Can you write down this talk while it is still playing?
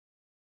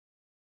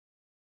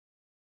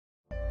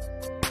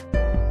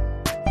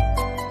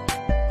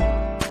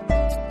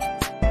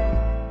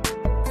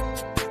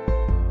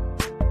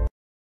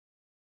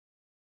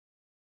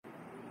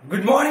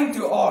Good morning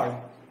to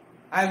all.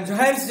 I am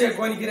Johannes J.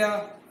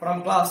 Konikira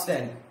from class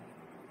 10.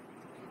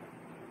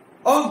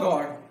 O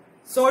God,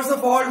 source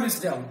of all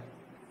wisdom,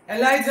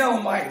 enlighten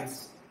our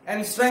minds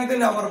and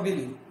strengthen our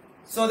will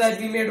so that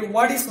we may do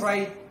what is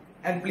right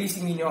and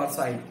pleasing in your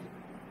sight.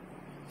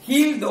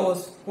 Heal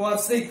those who are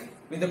sick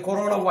with the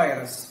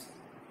coronavirus.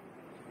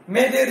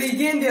 May they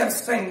regain their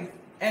strength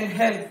and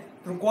health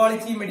through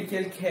quality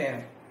medical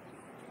care.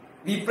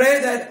 We pray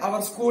that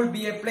our school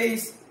be a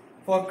place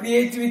for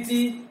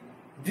creativity,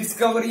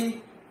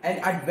 discovery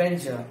and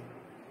adventure.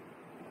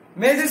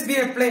 May this be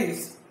a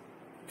place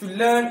to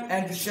learn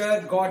and to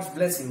share God's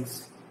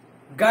blessings.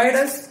 Guide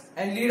us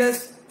and lead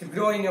us to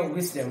grow in your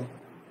wisdom.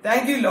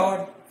 Thank you,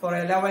 Lord, for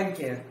your love and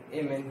care.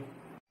 Amen.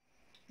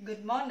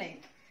 Good morning.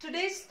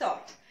 Today's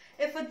thought.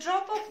 If a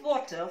drop of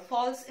water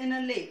falls in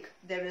a lake,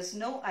 there is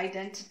no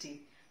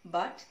identity.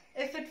 But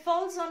if it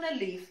falls on a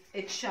leaf,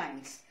 it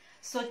shines.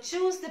 So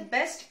choose the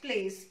best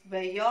place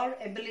where your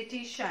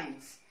ability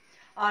shines.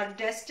 Our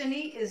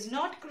destiny is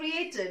not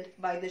created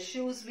by the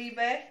shoes we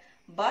wear,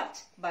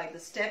 but by the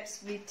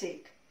steps we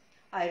take.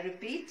 I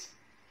repeat,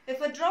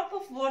 if a drop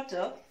of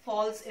water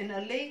falls in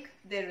a lake,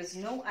 there is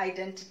no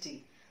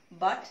identity.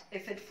 But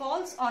if it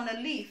falls on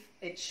a leaf,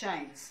 it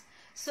shines.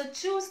 So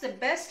choose the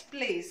best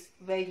place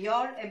where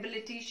your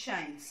ability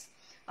shines.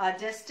 Our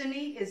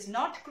destiny is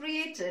not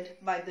created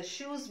by the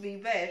shoes we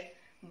wear,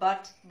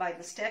 but by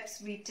the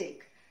steps we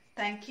take.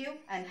 Thank you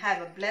and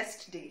have a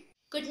blessed day.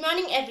 Good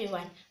morning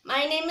everyone.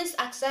 My name is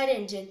Aksa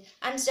Ranjan.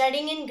 I'm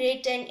studying in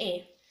grade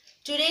 10A.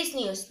 Today's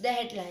news, the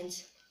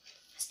headlines.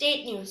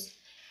 State news.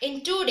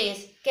 In 2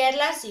 days,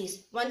 Kerala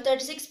sees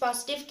 136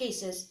 positive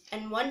cases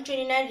and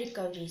 129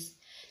 recoveries.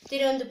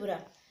 Tirunelveli.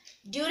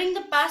 During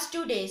the past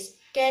 2 days,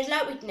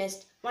 Kerala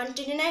witnessed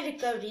 129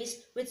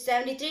 recoveries with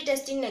 73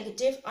 testing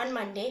negative on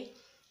Monday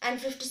and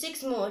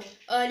 56 more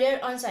earlier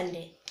on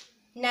Sunday.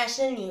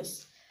 National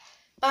news.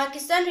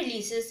 Pakistan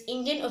releases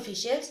Indian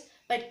officials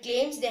but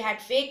claims they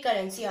had fake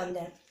currency on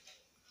them.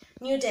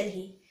 New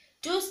Delhi.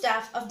 2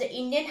 staff of the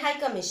Indian High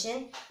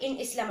Commission in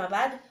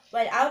Islamabad,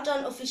 while out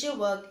on official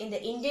work in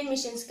the Indian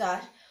mission's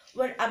car,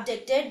 were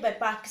abducted by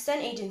Pakistan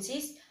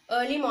agencies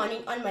early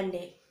morning on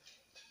Monday.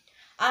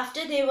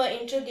 After they were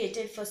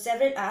interrogated for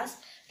several hours,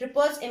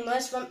 reports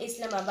emerged from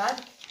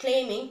Islamabad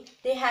claiming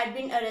they had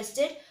been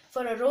arrested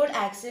for a road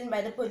accident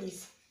by the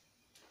police.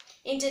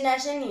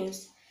 International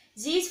news.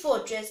 Xi's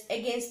fortress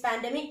against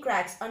pandemic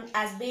cracks on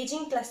as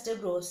Beijing cluster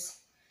grows.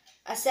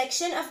 A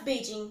section of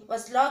Beijing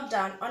was locked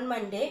down on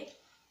Monday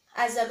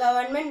as the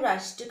government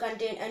rushed to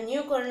contain a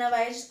new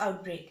coronavirus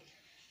outbreak,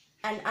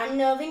 an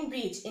unnerving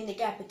breach in the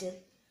capital,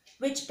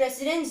 which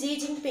President Xi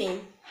Jinping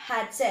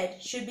had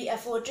said should be a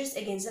fortress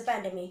against the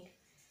pandemic.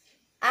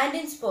 And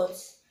in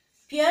sports,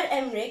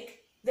 Pierre-Emerick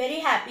very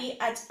happy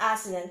at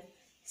Arsenal,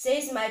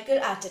 says Mikel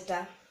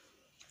Arteta.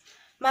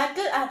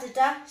 Mikel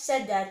Arteta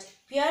said that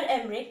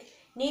Pierre-Emerick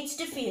needs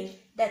to feel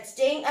that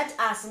staying at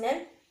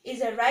Arsenal is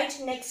the right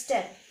next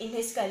step in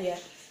his career.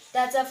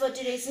 That's all for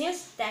today's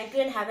news. Thank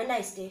you and have a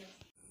nice day.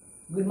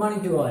 Good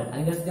morning to all.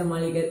 I'm Jasita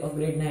Malikat of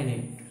grade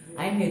 9A.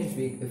 I am here to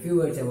speak a few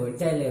words about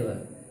child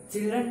labor.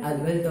 Children are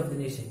the wealth of the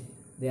nation.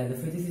 They are the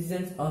future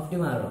citizens of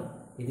tomorrow.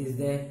 It is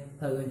they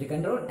who are going to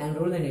control and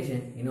rule the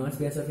nation in all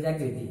spheres of its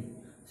activity.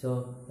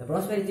 So, the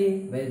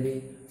prosperity,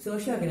 well-being,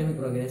 socio-economic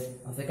progress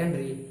of the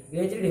country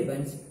greatly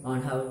depends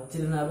on how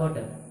children are brought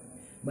up.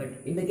 But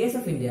in the case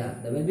of India,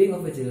 the well-being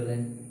of the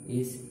children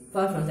is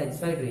far from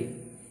satisfactory.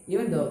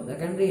 Even though the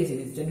country is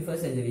in its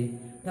 21st century,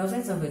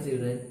 thousands of the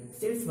children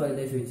still spoil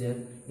their future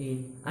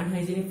in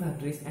unhygienic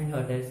factories and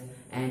hotels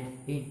and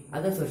in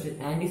other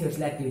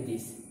anti-social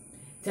activities.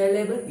 Child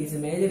labor is a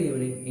major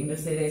evil in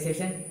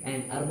industrialization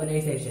and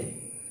urbanization.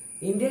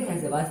 India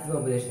has a vast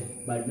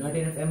population but not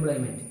enough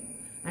employment.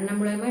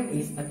 Unemployment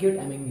is acute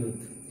among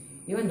youth,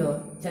 even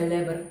though child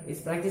labor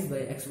is practiced by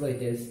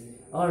exploiters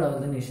all over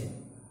the nation.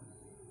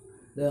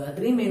 There are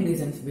 3 main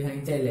reasons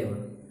behind child labor.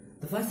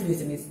 The first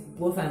reason is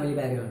poor family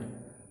background.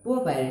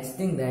 Poor parents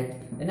think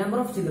that the number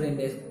of children in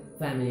their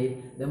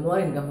family, the more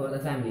income for the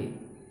family.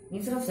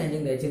 Instead of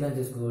sending their children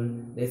to school,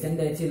 they send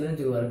their children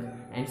to work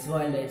and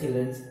spoil their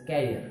children's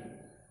career.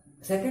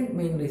 Second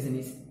main reason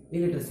is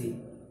illiteracy.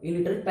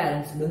 Illiterate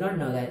parents do not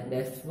know that they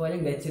are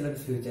spoiling their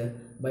children's future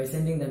by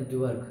sending them to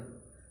work.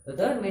 The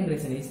third main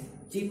reason is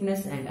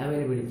cheapness and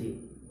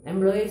availability.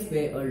 Employers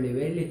pay only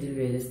very little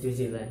wages to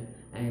children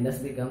and thus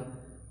become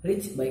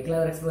rich by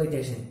clever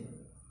exploitation.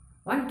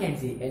 One can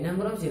see a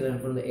number of children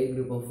from the age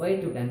group of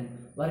 5 to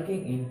 10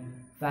 working in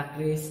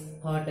factories,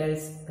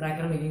 hotels,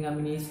 cracker making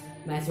companies,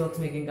 matchbox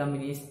making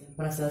companies,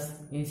 presses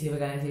in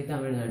Sivagasi,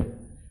 Tamil Nadu.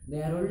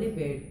 They are only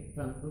paid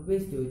from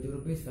 ₹2 to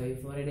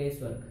 ₹5 for a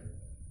day's work.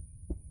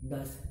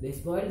 Thus, they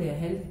spoil their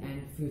health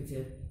and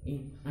future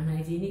in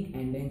unhygienic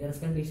and dangerous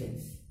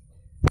conditions.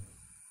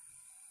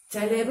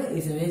 Child labor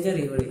is a major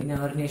evil in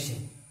our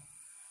nation.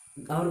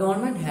 Our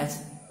government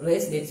has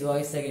raised its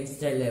voice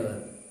against child labor.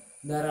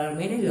 There are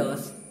many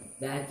laws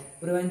that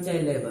prevent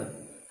child labor.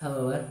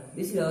 However,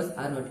 these laws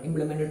are not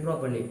implemented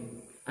properly.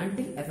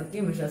 Until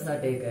effective measures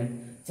are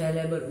taken, child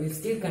labor will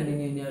still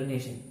continue in our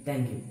nation.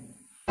 Thank you.